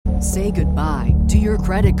Say goodbye to your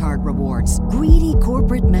credit card rewards. Greedy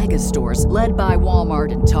corporate mega stores, led by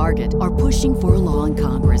Walmart and Target, are pushing for a law in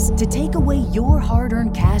Congress to take away your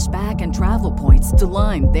hard-earned cash back and travel points to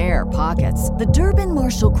line their pockets. The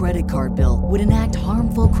Durbin-Marshall credit card bill would enact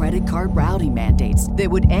harmful credit card routing mandates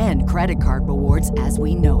that would end credit card rewards as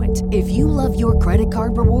we know it. If you love your credit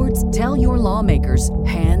card rewards, tell your lawmakers,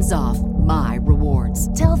 hands off my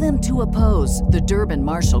rewards. Tell them to oppose the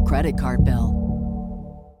Durbin-Marshall credit card bill.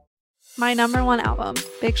 My number one album,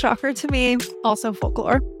 big shocker to me, also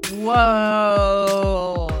Folklore.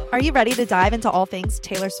 Whoa. Are you ready to dive into all things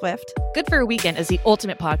Taylor Swift? Good for a Weekend is the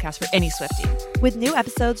ultimate podcast for any Swiftie. With new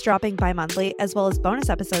episodes dropping bi-monthly, as well as bonus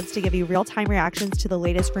episodes to give you real-time reactions to the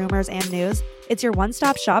latest rumors and news, it's your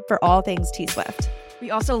one-stop shop for all things T-Swift.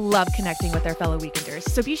 We also love connecting with our fellow Weekenders,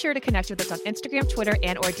 so be sure to connect with us on Instagram, Twitter,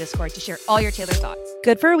 and or Discord to share all your Taylor thoughts.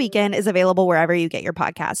 Good for a Weekend is available wherever you get your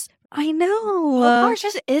podcasts. I know. Oh, gosh,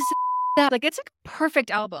 just is that. Like, it's a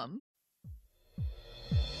perfect album.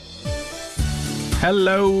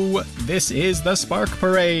 Hello, this is The Spark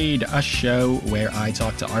Parade, a show where I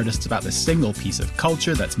talk to artists about the single piece of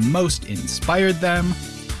culture that's most inspired them.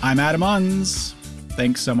 I'm Adam Unz.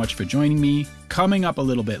 Thanks so much for joining me. Coming up a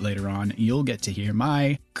little bit later on, you'll get to hear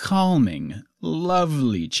my calming,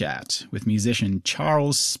 lovely chat with musician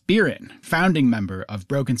Charles Spearin, founding member of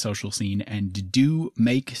Broken Social Scene and Do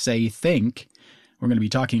Make Say Think. We're going to be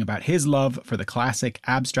talking about his love for the classic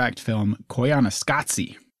abstract film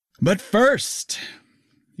Koyaanisqatsi. But first,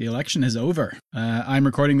 the election is over. I'm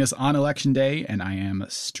recording this on election day, and I am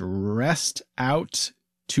stressed out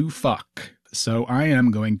to fuck. So I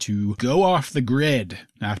am going to go off the grid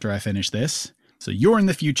after I finish this. So you're in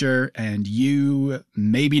the future, and you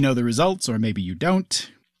maybe know the results, or maybe you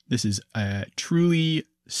don't. This is a truly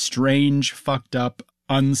strange, fucked up,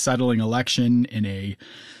 unsettling election in a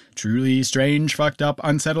truly strange, fucked up,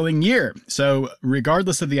 unsettling year. So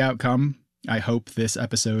regardless of the outcome, I hope this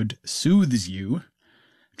episode soothes you.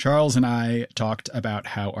 Charles and I talked about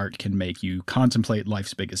how art can make you contemplate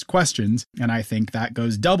life's biggest questions, and I think that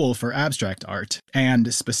goes double for abstract art.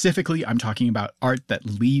 And specifically, I'm talking about art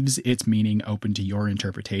that leaves its meaning open to your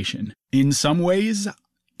interpretation. In some ways,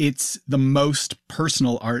 it's the most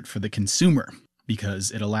personal art for the consumer,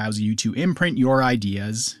 because it allows you to imprint your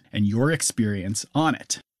ideas and your experience on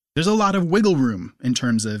it. There's a lot of wiggle room in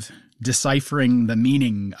terms of deciphering the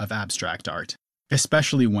meaning of abstract art,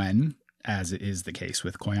 especially when, as is the case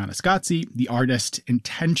with Koyaanisqatsi, the artist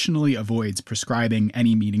intentionally avoids prescribing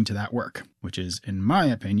any meaning to that work, which is, in my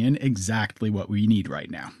opinion, exactly what we need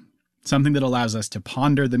right now. Something that allows us to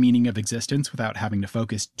ponder the meaning of existence without having to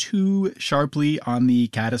focus too sharply on the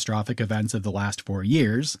catastrophic events of the last 4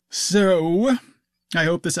 years. So I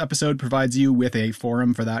hope this episode provides you with a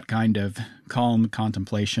forum for that kind of calm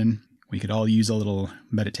contemplation. We could all use a little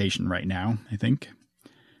meditation right now, I think.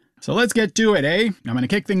 So let's get to it, eh? I'm going to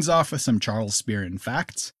kick things off with some Charles Spearin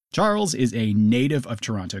facts. Charles is a native of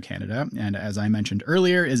Toronto, Canada, and as I mentioned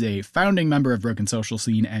earlier, is a founding member of Broken Social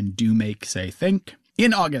Scene and Do Make Say Think.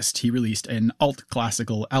 In August, he released an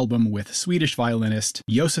alt-classical album with Swedish violinist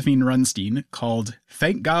Josefin Runstein called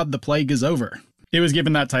Thank God the Plague is Over. It was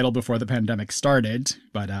given that title before the pandemic started,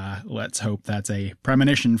 but let's hope that's a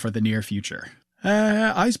premonition for the near future.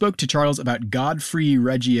 I spoke to Charles about Godfrey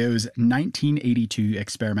Reggio's 1982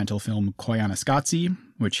 experimental film Koyaanisqatsi,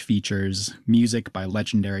 which features music by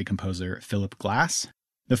legendary composer Philip Glass.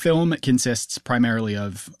 The film consists primarily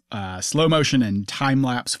of slow motion and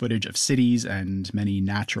time-lapse footage of cities and many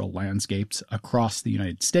natural landscapes across the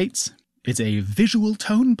United States. It's a visual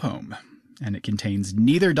tone poem, and it contains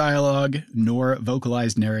neither dialogue nor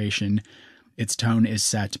vocalized narration. Its tone is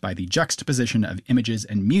set by the juxtaposition of images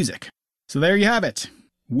and music. So there you have it.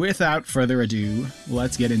 Without further ado,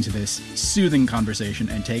 let's get into this soothing conversation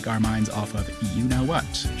and take our minds off of you-know-what,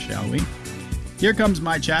 shall we? Here comes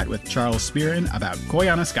my chat with Charles Spearin about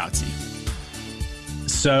Koyaanisqatsi.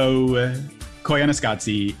 So,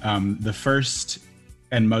 Koyaanisqatsi, the first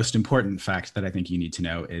and most important fact that I think you need to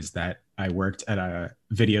know is that I worked at a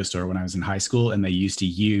video store when I was in high school, and they used to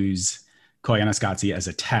use Koyaanisqatsi as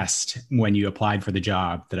a test when you applied for the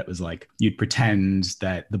job. That it was like you'd pretend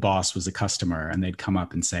that the boss was a customer and they'd come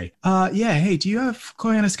up and say, yeah, hey, do you have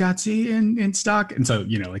Koyaanisqatsi in stock? And so,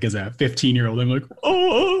 like as a 15-year-old, I'm like,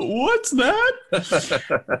 oh, what's that?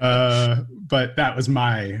 But that was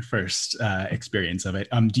my first experience of it.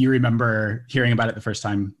 Do you remember hearing about it the first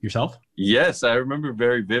time yourself? Yes, I remember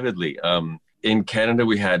very vividly. In Canada,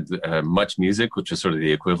 we had Much Music, which was sort of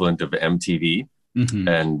the equivalent of MTV. Mm-hmm.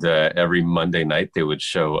 And every Monday night, they would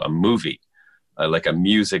show a movie, like a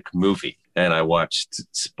music movie. And I watched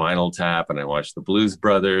Spinal Tap, and I watched the Blues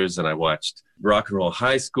Brothers, and I watched Rock and Roll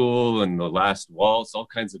High School and The Last Waltz, all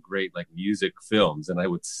kinds of great like music films. And I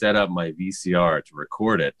would set up my VCR to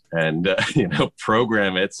record it and,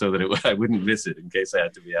 program it so that I wouldn't miss it in case I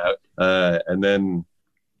had to be out. And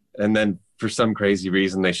then for some crazy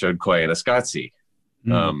reason, they showed Koyaanisqatsi,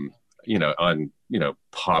 on,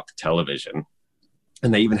 pop television.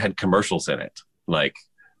 And they even had commercials in it. Like,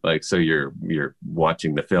 so you're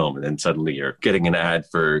watching the film and then suddenly you're getting an ad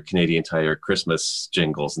for Canadian Tire Christmas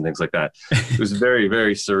jingles and things like that. It was very,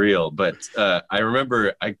 very surreal. But I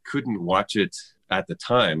remember I couldn't watch it at the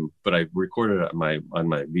time, but I recorded it on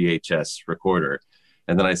my VHS recorder.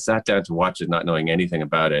 And then I sat down to watch it, not knowing anything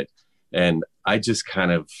about it. And I just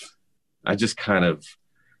kind of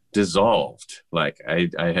dissolved. Like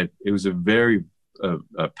it was a very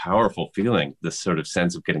a powerful feeling, this sort of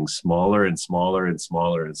sense of getting smaller and smaller and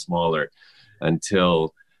smaller and smaller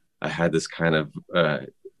until I had this kind of,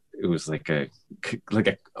 it was like a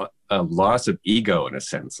loss of ego in a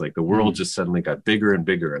sense. Like the world just suddenly got bigger and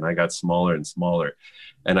bigger and I got smaller and smaller.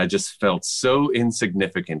 And I just felt so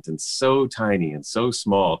insignificant and so tiny and so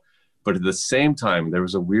small. But at the same time, there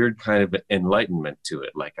was a weird kind of enlightenment to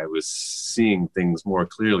it. Like I was seeing things more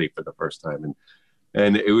clearly for the first time.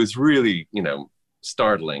 And it was really,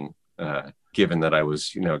 startling, given that I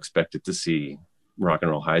was, expected to see Rock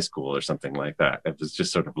and Roll High School or something like that. I was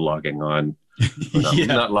just sort of logging on,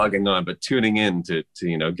 not logging on, but tuning in to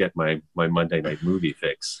get my Monday night movie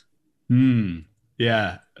fix.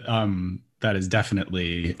 Yeah. That is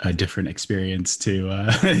definitely a different experience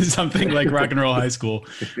to something like Rock and Roll High School.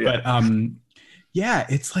 Yeah.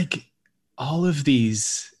 But it's like all of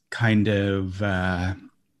these kind of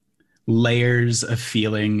layers of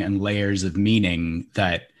feeling and layers of meaning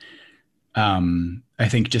that I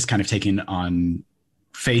think just kind of taken on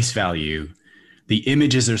face value, the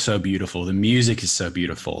images are so beautiful, the music is so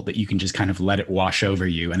beautiful that you can just kind of let it wash over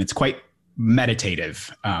you. And it's quite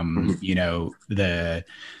meditative. The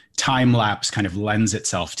time lapse kind of lends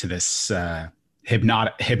itself to this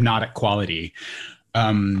hypnotic quality.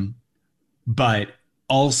 But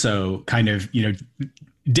also kind of,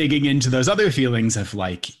 digging into those other feelings of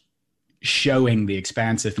like showing the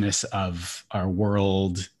expansiveness of our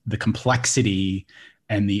world, the complexity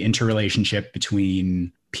and the interrelationship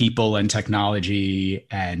between people and technology,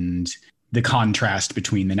 and the contrast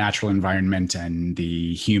between the natural environment and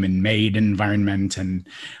the human-made environment, and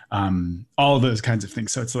all of those kinds of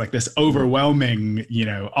things. So it's like this overwhelming,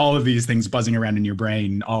 all of these things buzzing around in your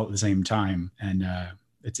brain all at the same time. And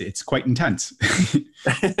it's quite intense.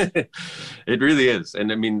 It really is.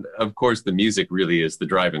 And I mean, of course, the music really is the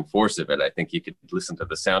driving force of it. I think you could listen to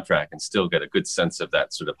the soundtrack and still get a good sense of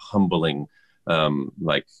that sort of humbling,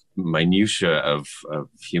 like minutia of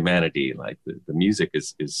humanity. Like the music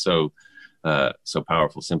is so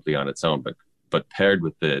powerful simply on its own, but paired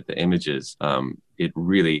with the images, it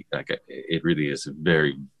really is a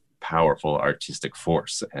very powerful artistic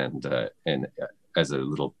force. And as a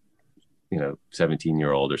little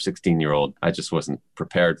 17-year-old or 16-year-old, I just wasn't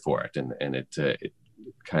prepared for it. And it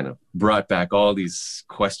kind of brought back all these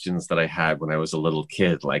questions that I had when I was a little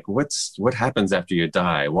kid. Like, what happens after you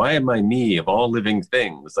die? Why am I me of all living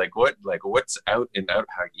things? What's out and out?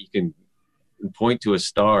 How you can point to a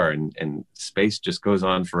star and space just goes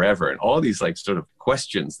on forever. And all these like sort of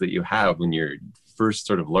questions that you have when you're first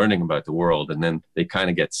sort of learning about the world, and then they kind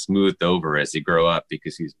of get smoothed over as you grow up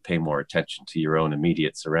because you pay more attention to your own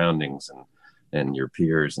immediate surroundings and your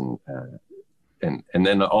peers, and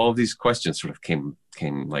then all of these questions sort of came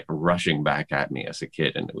like rushing back at me as a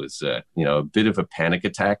kid, and it was a bit of a panic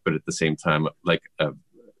attack, but at the same time like a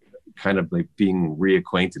kind of like being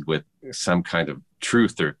reacquainted with some kind of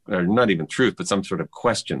truth, or not even truth, but some sort of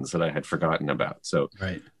questions that I had forgotten about. So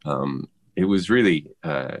right. It was really,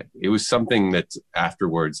 it was something that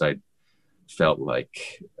afterwards I felt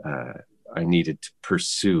like I needed to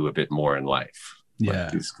pursue a bit more in life. Yeah.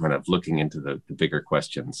 Like these kind of looking into the bigger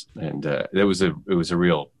questions. And it was a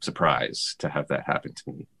real surprise to have that happen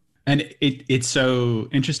to me. And it's so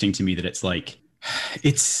interesting to me that it's like,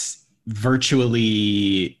 it's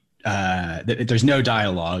virtually, there's no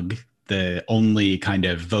dialogue. The only kind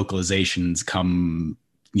of vocalizations come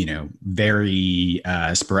very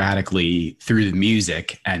sporadically through the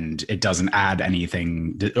music, and it doesn't add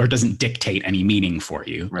anything or doesn't dictate any meaning for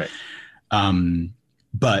you. Right.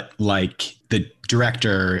 But like the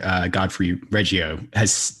director, Godfrey Reggio,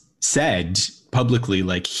 has said publicly,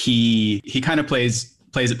 like he kind of plays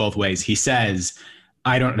it both ways. He says,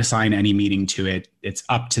 I don't assign any meaning to it. It's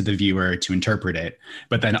up to the viewer to interpret it.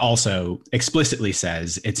 But then also explicitly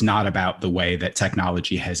says it's not about the way that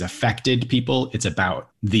technology has affected people. It's about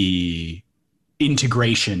the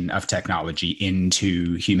integration of technology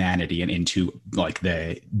into humanity and into like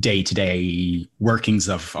the day-to-day workings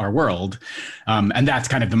of our world. And that's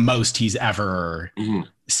kind of the most he's ever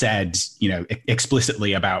said, you know,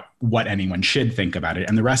 explicitly about what anyone should think about it.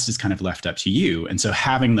 And the rest is kind of left up to you. And so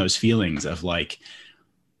having those feelings of like,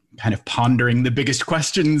 kind of pondering the biggest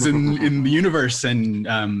questions in the universe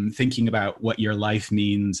and thinking about what your life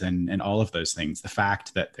means and all of those things. The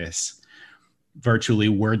fact that this virtually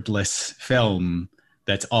wordless film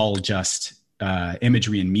that's all just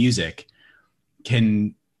imagery and music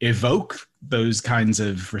can evoke those kinds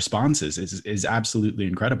of responses is absolutely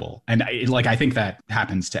incredible. And I think that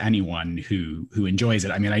happens to anyone who enjoys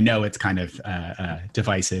it. I mean, I know it's kind of a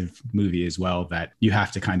divisive movie as well, that you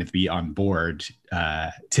have to kind of be on board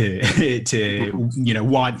to you know,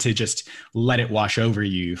 want to just let it wash over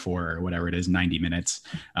you for whatever it is, 90 minutes.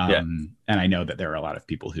 And I know that there are a lot of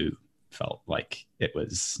people who felt like it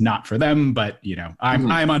was not for them, but you know,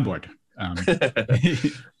 I'm on board.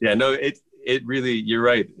 Yeah, no, it really, you're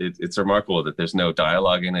right. It's remarkable that there's no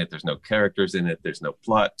dialogue in it. There's no characters in it. There's no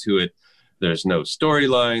plot to it. There's no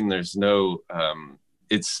storyline. There's no,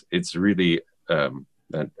 it's really a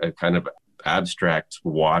kind of abstract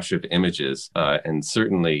wash of images. And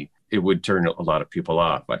certainly it would turn a lot of people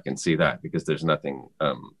off. I can see that, because there's nothing,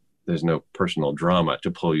 there's no personal drama to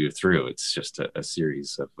pull you through. It's just a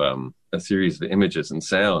series of images and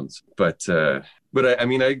sounds. But I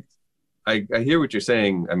mean, I hear what you're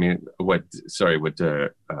saying. I mean, what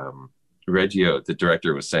Reggio, the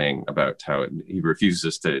director, was saying about how he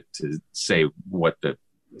refuses to say what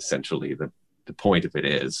essentially the point of it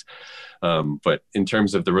is. But in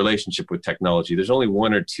terms of the relationship with technology, there's only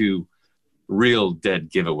one or two real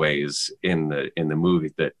dead giveaways in the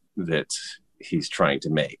movie that he's trying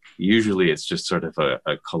to make. Usually it's just sort of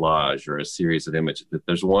a collage or a series of images.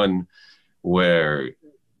 There's one where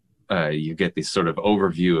you get this sort of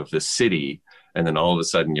overview of the city, and then all of a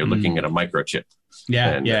sudden you're looking at a microchip.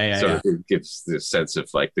 It gives this sense of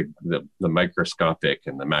like the microscopic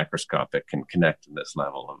and the macroscopic can connect in this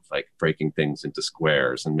level of like breaking things into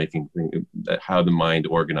squares and making how the mind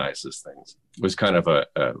organizes things. It was kind of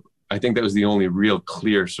I think that was the only real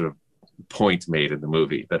clear sort of point made in the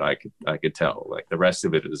movie that I could tell. Like the rest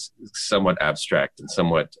of it is somewhat abstract and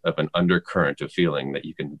somewhat of an undercurrent of feeling that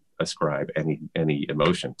you can ascribe any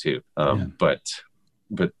emotion to. But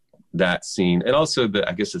that scene, and also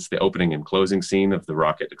I guess it's the opening and closing scene of the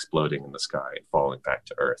rocket exploding in the sky and falling back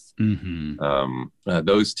to Earth.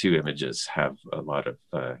 Those two images have a lot of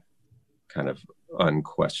kind of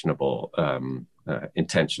unquestionable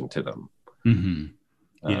intention to them.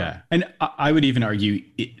 Yeah. And I would even argue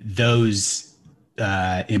those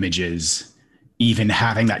images, even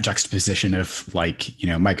having that juxtaposition of like, you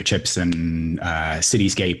know, microchips and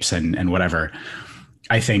cityscapes and whatever,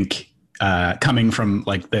 I think coming from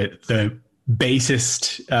like the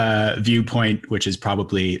basest viewpoint, which is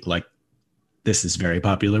probably like, this is very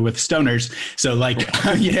popular with stoners. So like,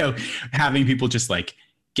 you know, having people just like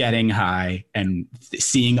getting high and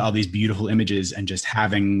seeing all these beautiful images and just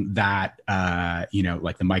having that, you know,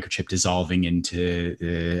 like the microchip dissolving into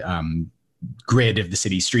the grid of the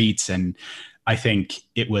city streets. And I think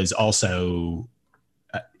it was also,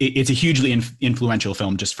 it's a hugely influential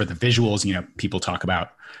film just for the visuals. You know, people talk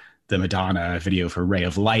about the Madonna video for Ray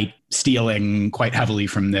of Light stealing quite heavily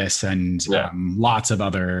from this, and lots of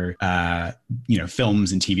other, you know,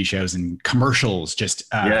 films and TV shows and commercials just,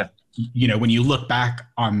 you know, when you look back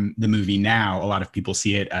on the movie now, a lot of people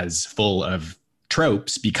see it as full of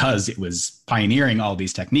tropes because it was pioneering all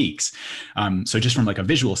these techniques. So just from like a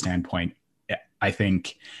visual standpoint, I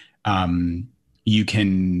think you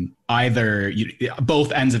can either,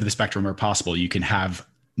 both ends of the spectrum are possible. You can have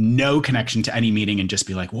no connection to any meaning and just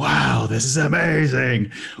be like, wow, this is amazing.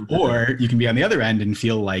 Or you can be on the other end and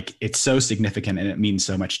feel like it's so significant and it means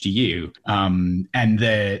so much to you. And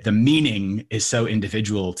the meaning is so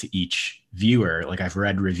individual to each viewer. Like I've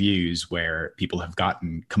read reviews where people have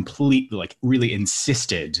gotten completely, like really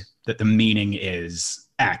insisted that the meaning is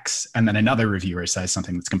X. And then another reviewer says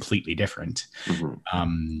something that's completely different.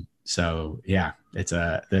 So yeah,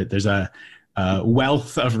 there's a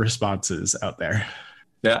wealth of responses out there.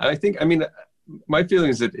 Yeah, I think, I mean, my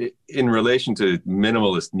feeling is that in relation to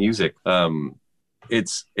minimalist music,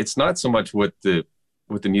 it's not so much what the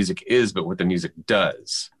music is, but what the music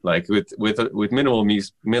does. Like with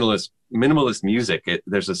minimalist music,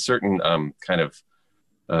 there's a certain kind of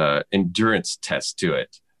endurance test to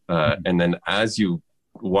it, and then as you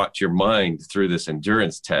watch your mind through this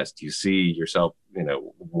endurance test. You see yourself,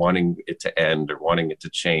 wanting it to end or wanting it to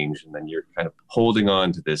change, and then you're kind of holding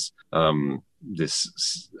on to this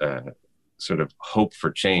sort of hope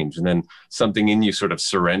for change, and then something in you sort of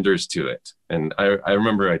surrenders to it. And I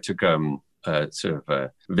remember I took sort of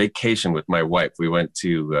a vacation with my wife. We went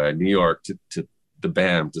to New York to the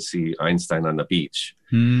BAM to see Einstein on the Beach,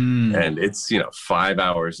 and it's 5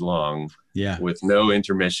 hours long, with no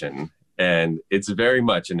intermission. And it's very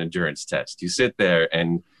much an endurance test. You sit there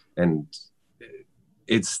and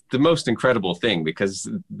it's the most incredible thing, because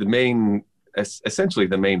essentially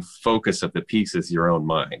the main focus of the piece is your own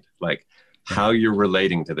mind, like how you're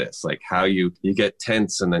relating to this, like how you get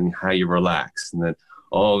tense and then how you relax. And then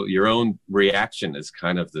all your own reaction is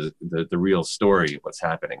kind of the real story of what's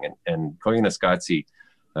happening. And Koyaanisqatsi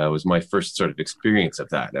was my first sort of experience of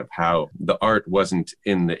that, of how the art wasn't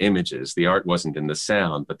in the images, the art wasn't in the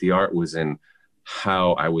sound, but the art was in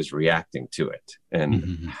how I was reacting to it,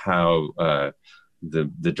 and how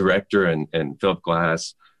the director and Philip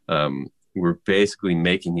Glass were basically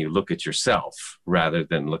making you look at yourself rather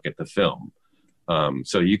than look at the film.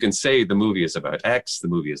 So you can say the movie is about X, the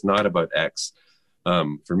movie is not about X.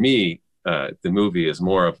 For me, the movie is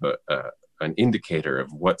more of an indicator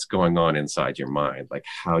of what's going on inside your mind, like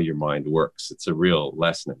how your mind works. It's a real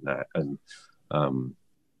lesson in that.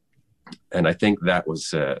 And I think that was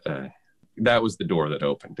the door that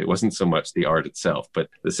opened. It wasn't so much the art itself, but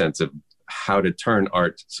the sense of how to turn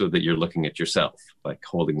art so that you're looking at yourself, like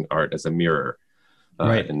holding art as a mirror.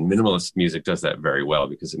 Right. And minimalist music does that very well,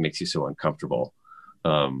 because it makes you so uncomfortable.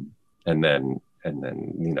 And then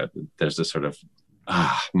there's this sort of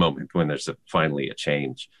moment when there's finally a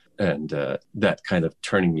change. And that kind of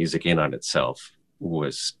turning music in on itself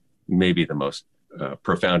was maybe the most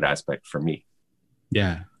profound aspect for me.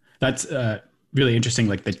 Yeah, that's really interesting.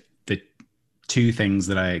 Like the two things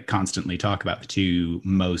that I constantly talk about, the two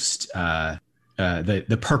most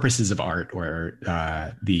the purposes of art, or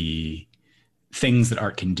the things that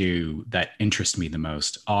art can do that interest me the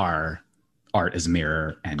most, are art as a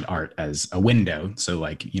mirror and art as a window. So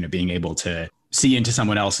like, being able to see into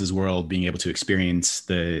someone else's world, being able to experience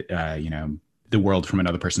the world from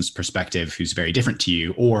another person's perspective who's very different to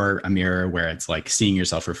you, or a mirror where it's like seeing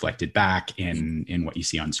yourself reflected back in what you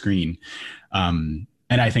see on screen.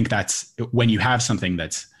 And I think that's when you have something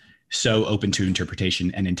that's so open to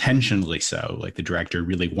interpretation, and intentionally so, like the director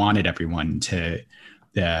really wanted everyone to,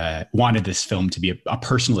 wanted this film to be a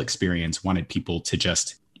personal experience, wanted people to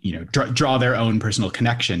just draw their own personal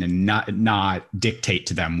connection and not dictate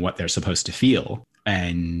to them what they're supposed to feel.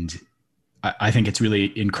 And I think it's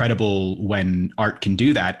really incredible when art can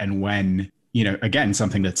do that. And when, again,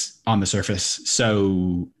 something that's on the surface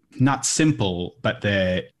so not simple, but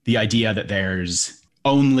the idea that there's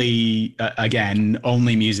only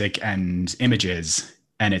music and images,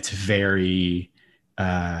 and it's very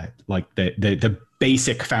like the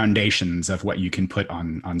basic foundations of what you can put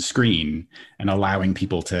on screen, and allowing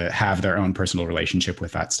people to have their own personal relationship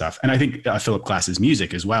with that stuff. And I think Philip Glass's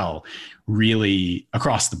music as well, really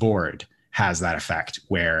across the board, has that effect,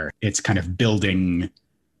 where it's kind of building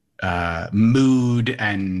mood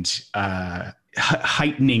and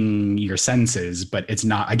heightening your senses, but it's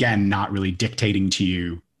not really dictating to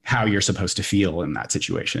you how you're supposed to feel in that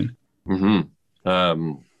situation.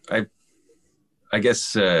 Mm-hmm. I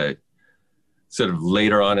guess sort of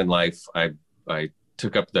later on in life, I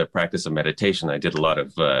took up the practice of meditation. I did a lot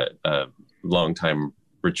of long time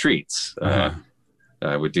retreats.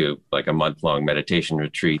 I would do like a month-long meditation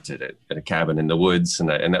retreat at a cabin in the woods. And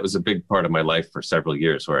that was a big part of my life for several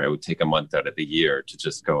years, where I would take a month out of the year to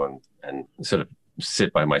just go and sort of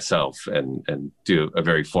sit by myself and do a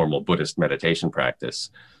very formal Buddhist meditation practice.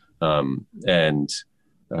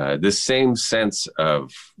 This same sense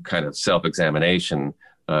of kind of self-examination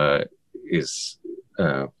is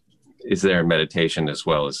there in meditation as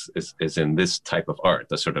well as in this type of art,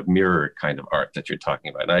 the sort of mirror kind of art that you're talking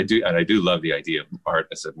about. And I do love the idea of art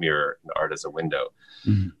as a mirror and art as a window.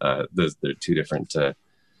 Mm-hmm. They're two different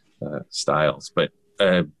styles. But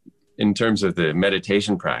in terms of the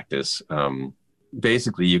meditation practice,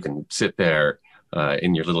 basically you can sit there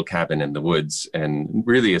in your little cabin in the woods, and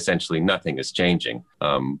really essentially nothing is changing.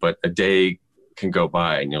 But a day can go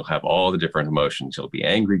by and you'll have all the different emotions. You'll be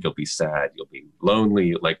angry, you'll be sad, you'll be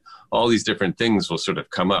lonely, like all these different things will sort of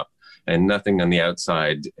come up, and nothing on the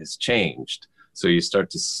outside has changed. So you start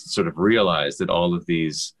to sort of realize that all of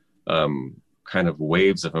these kind of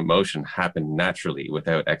waves of emotion happen naturally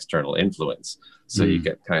without external influence. So you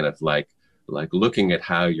get kind of like looking at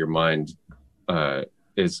how your mind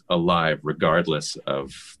is alive regardless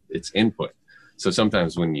of its input. So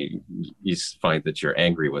sometimes when you find that you're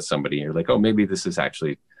angry with somebody, you're like, oh, maybe this is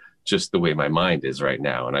actually just the way my mind is right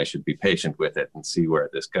now, and I should be patient with it and see where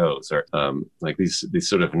this goes. Or like these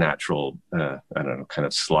sort of natural, I don't know, kind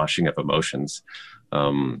of sloshing of emotions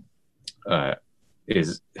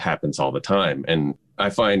happens all the time. And I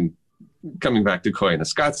find, coming back to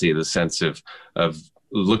Koyaanisqatsi, the sense of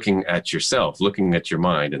looking at yourself, looking at your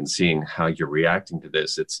mind, and seeing how you're reacting to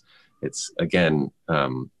this. It's again,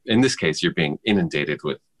 in this case, you're being inundated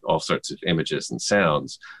with all sorts of images and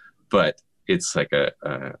sounds, but it's like a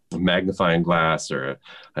magnifying glass or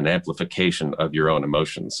an amplification of your own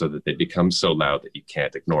emotions, so that they become so loud that you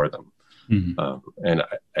can't ignore them. Mm-hmm. And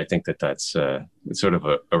I think that's sort of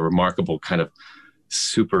a remarkable kind of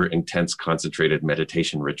super intense, concentrated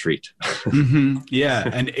meditation retreat. Mm-hmm. Yeah.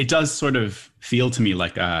 And it does sort of feel to me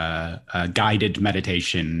like a guided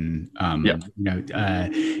meditation.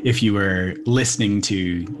 If you were listening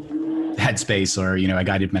to Headspace or, a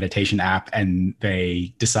guided meditation app, and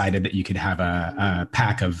they decided that you could have a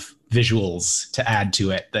pack of visuals to add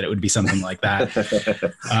to it, that it would be something like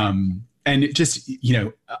that. And it just,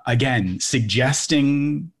 again,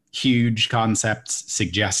 suggesting huge concepts,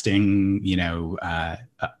 suggesting,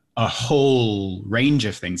 a whole range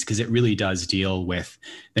of things, because it really does deal with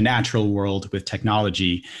the natural world, with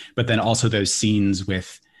technology, but then also those scenes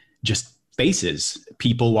with just faces,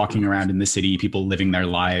 people walking around in the city, people living their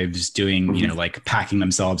lives, doing, like packing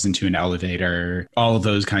themselves into an elevator, all of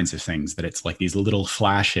those kinds of things, that it's like these little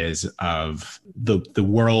flashes of the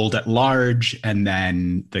world at large, and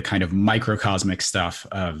then the kind of microcosmic stuff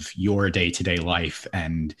of your day-to-day life,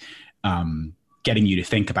 and getting you to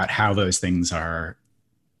think about how those things are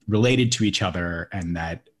related to each other, and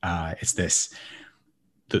that it's this,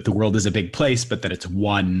 that the world is a big place, but that it's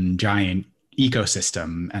one giant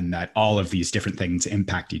ecosystem, and that all of these different things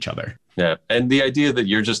impact each other. Yeah. And the idea that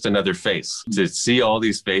you're just another face, to see all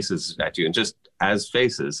these faces at you, and just as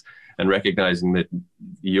faces, and recognizing that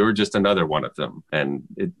you're just another one of them. And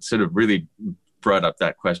it sort of really brought up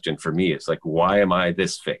that question for me. It's like, why am I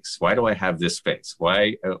this face? Why do I have this face?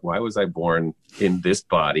 Why was I born in this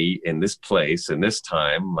body, in this place, in this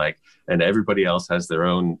time? Like, and everybody else has their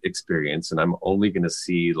own experience, and I'm only going to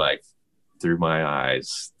see life through my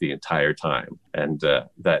eyes the entire time. And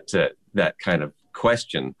that kind of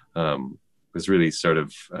question was really sort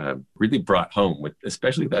of really brought home, with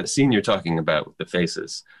especially that scene you're talking about with the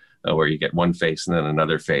faces, where you get one face and then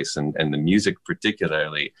another face, and the music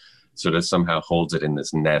particularly sort of somehow holds it in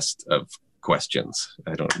this nest of questions.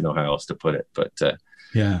 I don't know how else to put it, but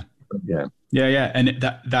yeah. And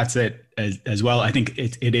that's it as well. I think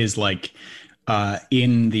it is like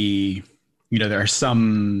in the, there are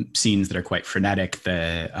some scenes that are quite frenetic.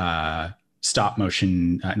 The not stop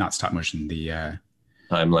motion, the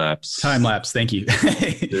time lapse. Thank you.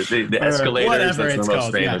 the escalators. Whatever that's it's the most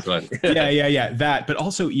called. famous one. Yeah. That, but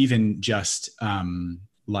also even just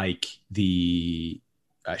like the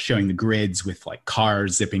showing the grids with like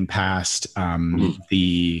cars zipping past,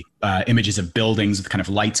 the images of buildings with kind of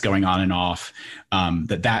lights going on and off.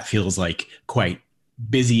 That feels like quite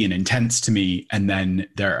busy and intense to me. And then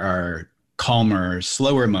there are calmer,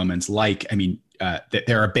 slower moments, like,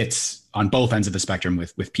 there are bits on both ends of the spectrum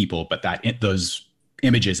with people, but those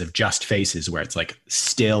images of just faces, where it's like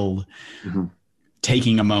still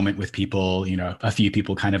taking a moment with people, a few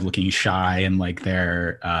people kind of looking shy and like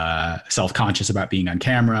they're self-conscious about being on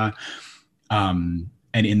camera. And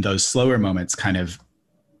in those slower moments, kind of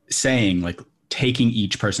saying, like, taking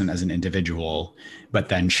each person as an individual, but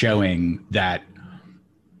then showing that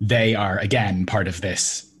they are, again, part of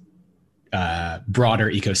this broader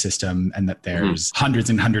ecosystem, and that there's hundreds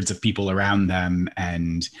and hundreds of people around them,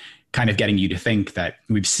 and kind of getting you to think that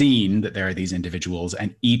we've seen that there are these individuals,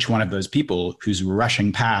 and each one of those people who's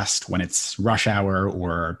rushing past when it's rush hour,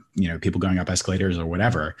 or, people going up escalators or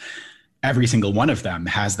whatever, every single one of them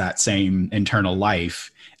has that same internal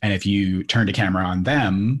life. And if you turned a camera on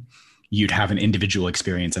them, you'd have an individual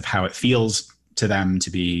experience of how it feels to them to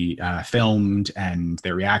be filmed, and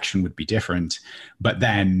their reaction would be different. But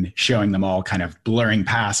then showing them all kind of blurring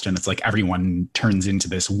past, and it's like everyone turns into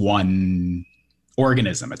this one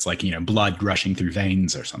organism. It's like, blood rushing through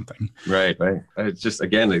veins or something. Right. It's just,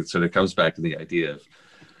 again, it sort of comes back to the idea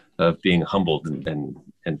of being humbled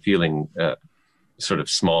and feeling sort of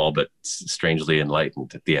small, but strangely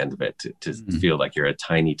enlightened at the end of it, to feel like you're a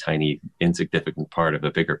tiny, tiny, insignificant part of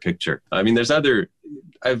a bigger picture.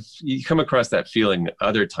 You come across that feeling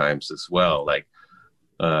other times as well. Like,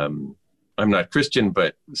 I'm not Christian,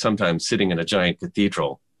 but sometimes sitting in a giant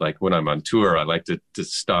cathedral, like when I'm on tour, I like to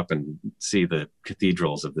stop and see the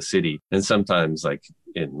cathedrals of the city. And sometimes like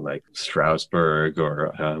in like Strasbourg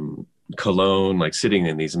or Cologne, like sitting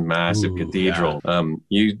in these massive cathedral,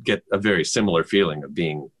 you get a very similar feeling of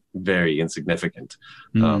being very insignificant,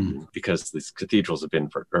 because these cathedrals have been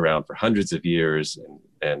around for hundreds of years,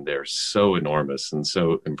 and they're so enormous and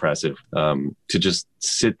so impressive. To just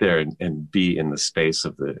sit there and be in the space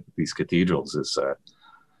of these cathedrals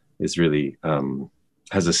is really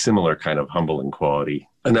has a similar kind of humbling quality.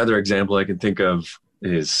 Another example I can think of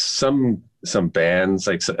is some bands,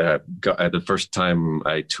 like the first time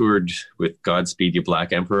I toured with Godspeed You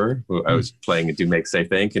Black Emperor, I was playing at Do Make Say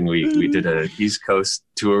Think, and we did a East Coast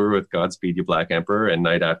tour with Godspeed You Black Emperor, and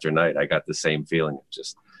night after night I got the same feeling of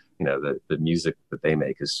just, the music that they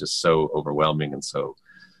make is just so overwhelming and so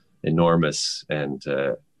enormous, and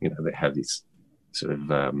they have these sort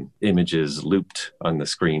of images looped on the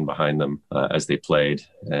screen behind them as they played,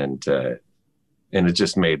 and it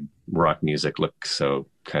just made rock music look so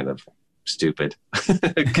kind of stupid.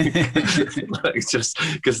 Like, just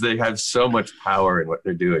because they have so much power in what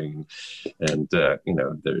they're doing, and they're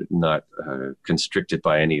not constricted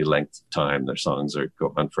by any length of time. Their songs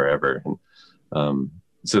go on forever, and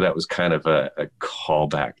so that was kind of a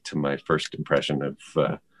callback to my first impression of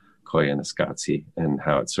Koyaanisqatsi, and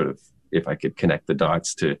how it's sort of, if I could connect the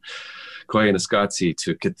dots to Koyaanisqatsi,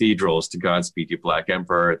 to cathedrals, to Godspeed You Black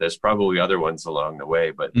Emperor, there's probably other ones along the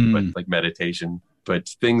way, but like meditation, but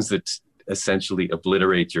things that essentially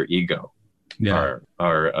obliterate your ego are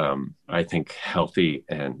I think healthy,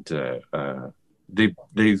 and they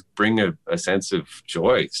bring a sense of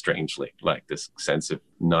joy, strangely, like this sense of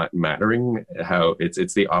not mattering. How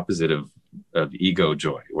it's the opposite of ego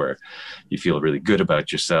joy, where you feel really good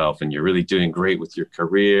about yourself and you're really doing great with your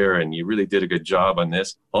career and you really did a good job on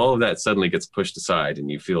this. All of that suddenly gets pushed aside, and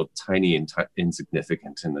you feel tiny and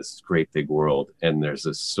insignificant in this great big world. And there's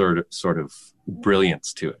a sort of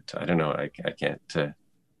brilliance to it. I don't know. I can't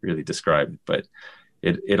really describe it, but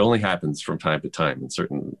it only happens from time to time in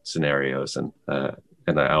certain scenarios, and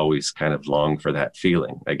I always kind of long for that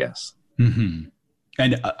feeling, I guess. Mm-hmm.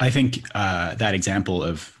 And I think that example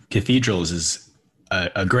of cathedrals is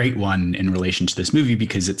a great one in relation to this movie,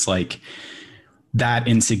 because it's like that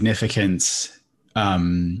insignificance. I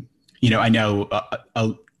know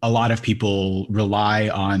a lot of people rely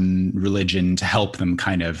on religion to help them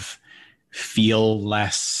kind of feel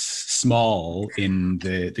less small in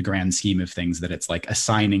the grand scheme of things, that it's like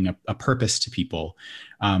assigning a purpose to people,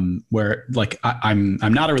 where like I'm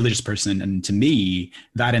not a religious person, and to me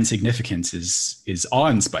that insignificance is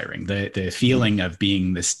awe-inspiring. The feeling of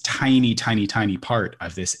being this tiny part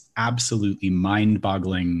of this absolutely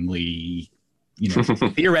mind-bogglingly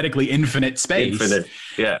theoretically infinite space,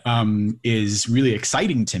 is really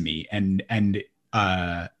exciting to me. And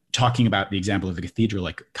talking about the example of the cathedral,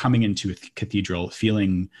 like coming into a cathedral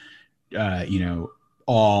feeling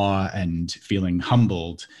awe and feeling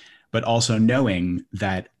humbled, but also knowing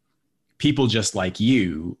that people just like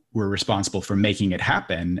you were responsible for making it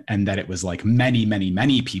happen, and that it was like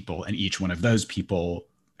many people, and each one of those people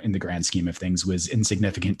in the grand scheme of things was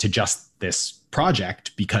insignificant to just this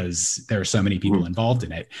project because there are so many people involved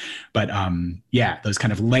in it. But those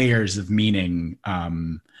kind of layers of meaning,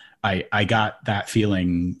 I got that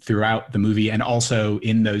feeling throughout the movie, and also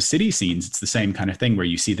in those city scenes. It's the same kind of thing, where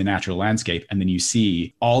you see the natural landscape and then you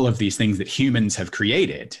see all of these things that humans have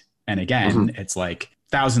created. And again, it's like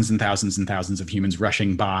thousands and thousands and thousands of humans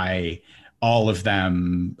rushing by, all of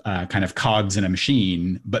them kind of cogs in a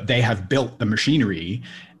machine, but they have built the machinery,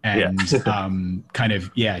 and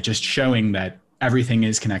just showing that everything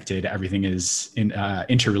is connected, everything is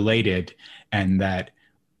interrelated, and that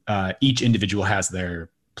each individual has their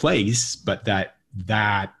place, but that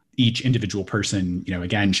each individual person,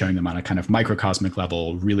 again, showing them on a kind of microcosmic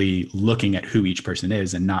level, really looking at who each person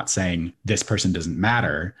is, and not saying this person doesn't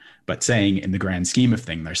matter, but saying in the grand scheme of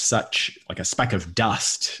things, there's such like a speck of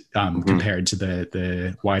dust compared to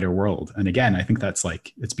the wider world. And again, I think that's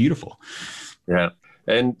like, it's beautiful. Yeah.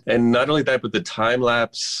 And not only that, but the time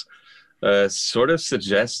lapse sort of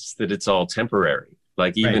suggests that it's all temporary.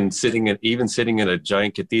 Like sitting in a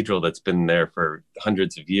giant cathedral that's been there for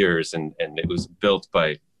hundreds of years, and it was built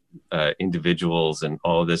by individuals and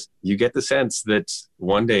all of this, you get the sense that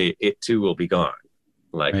one day it too will be gone.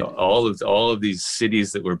 Like all of these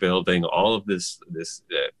cities that we're building, all of this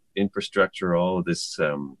infrastructure, all of this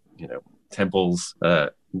temples,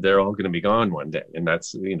 they're all going to be gone one day. And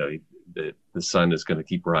that's the sun is going to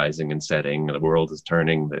keep rising and setting, and the world is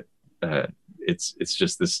turning. That it's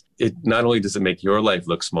just this. It not only does it make your life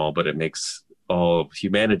look small, but it makes all of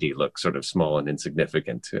humanity look sort of small and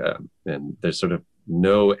insignificant. And there's sort of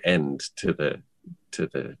no end to the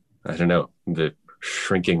I don't know, the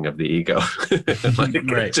shrinking of the ego.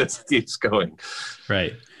 It just keeps going.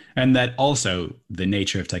 Right. And that also the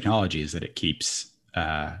nature of technology is that it keeps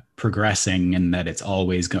progressing, and that it's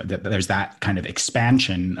always that there's that kind of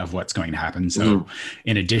expansion of what's going to happen. So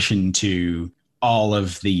in addition to all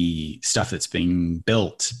of the stuff that's being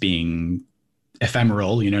built being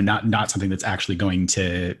ephemeral, not something that's actually going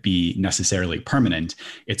to be necessarily permanent,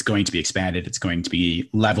 it's going to be expanded, it's going to be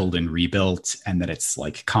leveled and rebuilt, and that it's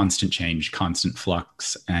like constant change, constant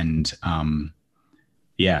flux. And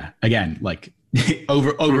again, like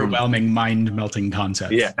overwhelming mind-melting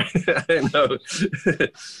concepts. Yeah, I know.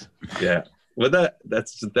 Yeah. Well,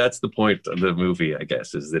 that's the point of the movie, I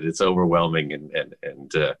guess, is that it's overwhelming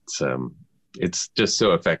and it's just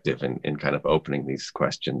so effective in kind of opening these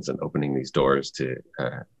questions and opening these doors to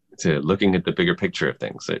looking at the bigger picture of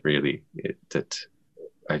things. That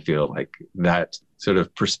I feel like that sort of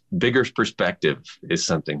bigger perspective is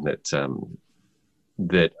something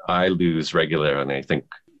that I lose regularly, and I think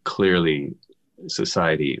clearly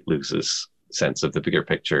society loses sense of the bigger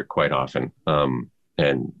picture quite often.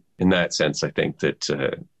 And in that sense, I think that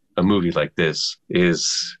a movie like this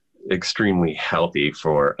is extremely healthy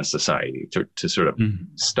for a society to sort of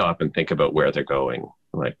stop and think about where they're going,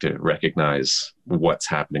 like to recognize what's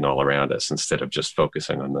happening all around us instead of just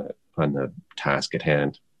focusing on the task at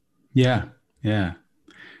hand. Yeah.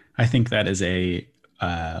 I think that is a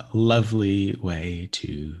lovely way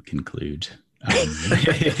to conclude.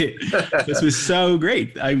 This was so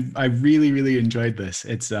great. I really, really enjoyed this.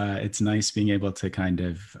 It's nice being able to kind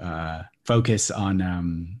of focus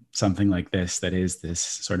on something like this that is this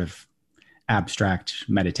sort of abstract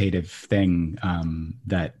meditative thing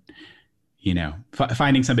that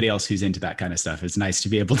finding somebody else who's into that kind of stuff. It's nice to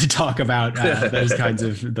be able to talk about those kinds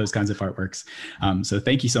of artworks. So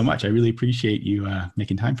thank you so much. I really appreciate you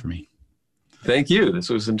making time for me. Thank you. This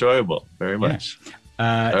was enjoyable very much.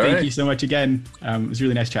 Thank you so much again. It was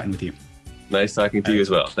really nice chatting with you. Nice talking to you as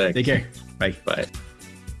well. Thanks. Take care. Bye. Bye.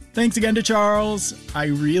 Thanks again to Charles. I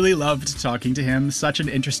really loved talking to him. Such an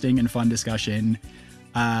interesting and fun discussion.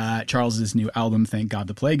 Charles's new album, Thank God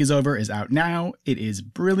the Plague is Over, is out now. It is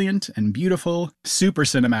brilliant and beautiful, super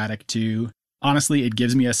cinematic too. Honestly, it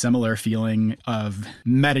gives me a similar feeling of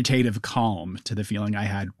meditative calm to the feeling I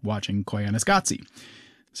had watching Koyaanisqatsi.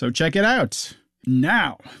 So check it out.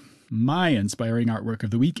 Now, my inspiring artwork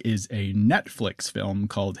of the week is a Netflix film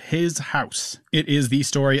called His House. It is the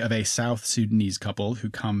story of a South Sudanese couple who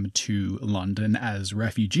come to London as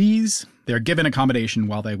refugees. They're given accommodation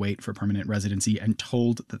while they wait for permanent residency and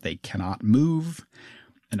told that they cannot move.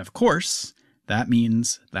 And of course, that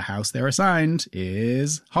means the house they're assigned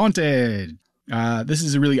is haunted. This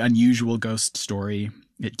is a really unusual ghost story.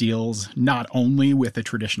 It deals not only with the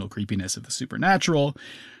traditional creepiness of the supernatural,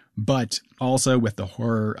 but also with the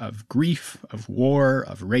horror of grief, of war,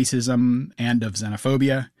 of racism, and of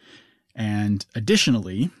xenophobia. And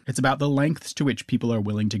additionally, it's about the lengths to which people are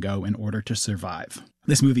willing to go in order to survive.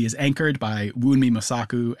 This movie is anchored by Wunmi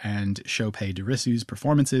Mosaku and Chopei Derisu's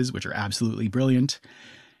performances, which are absolutely brilliant.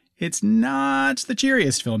 It's not the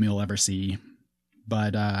cheeriest film you'll ever see,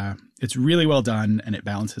 but it's really well done, and it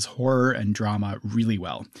balances horror and drama really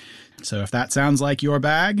well. So if that sounds like your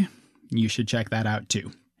bag, you should check that out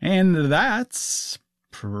too. And that's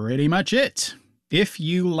pretty much it. If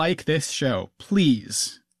you like this show,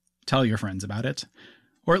 please tell your friends about it.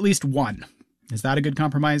 Or at least one. Is that a good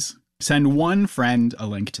compromise? Send one friend a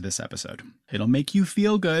link to this episode. It'll make you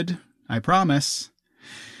feel good, I promise.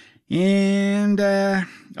 And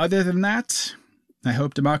other than that, I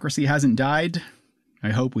hope democracy hasn't died. I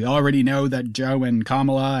hope we already know that Joe and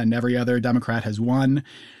Kamala and every other Democrat has won.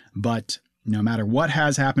 But no matter what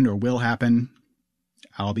has happened or will happen,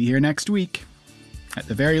 I'll be here next week. At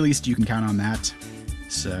the very least, you can count on that.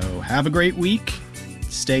 So have a great week.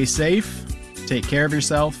 Stay safe. Take care of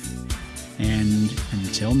yourself. And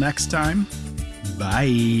until next time,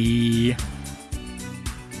 bye.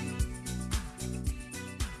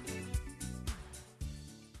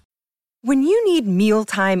 When you need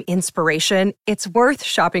mealtime inspiration, it's worth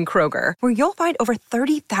shopping Kroger, where you'll find over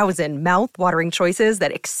 30,000 mouth-watering choices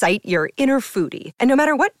that excite your inner foodie. And no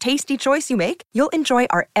matter what tasty choice you make, you'll enjoy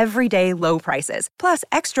our everyday low prices, plus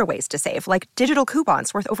extra ways to save, like digital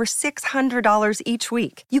coupons worth over $600 each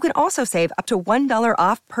week. You can also save up to $1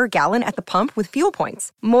 off per gallon at the pump with fuel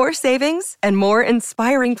points. More savings and more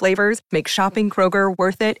inspiring flavors make shopping Kroger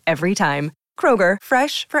worth it every time. Kroger,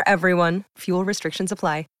 fresh for everyone. Fuel restrictions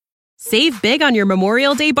apply. Save big on your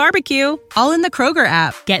Memorial Day barbecue, all in the Kroger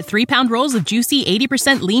app. Get 3-pound rolls of juicy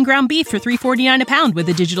 80% lean ground beef for $3.49 a pound with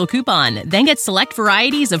a digital coupon. Then get select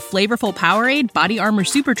varieties of flavorful Powerade, Body Armor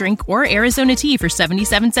Super Drink, or Arizona tea for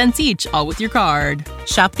 77 cents each, all with your card.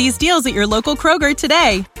 Shop these deals at your local Kroger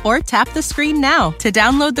today, or tap the screen now to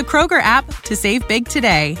download the Kroger app to save big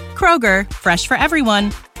today. Kroger, fresh for everyone.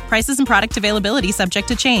 Prices and product availability subject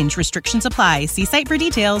to change. Restrictions apply. See site for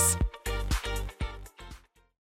details.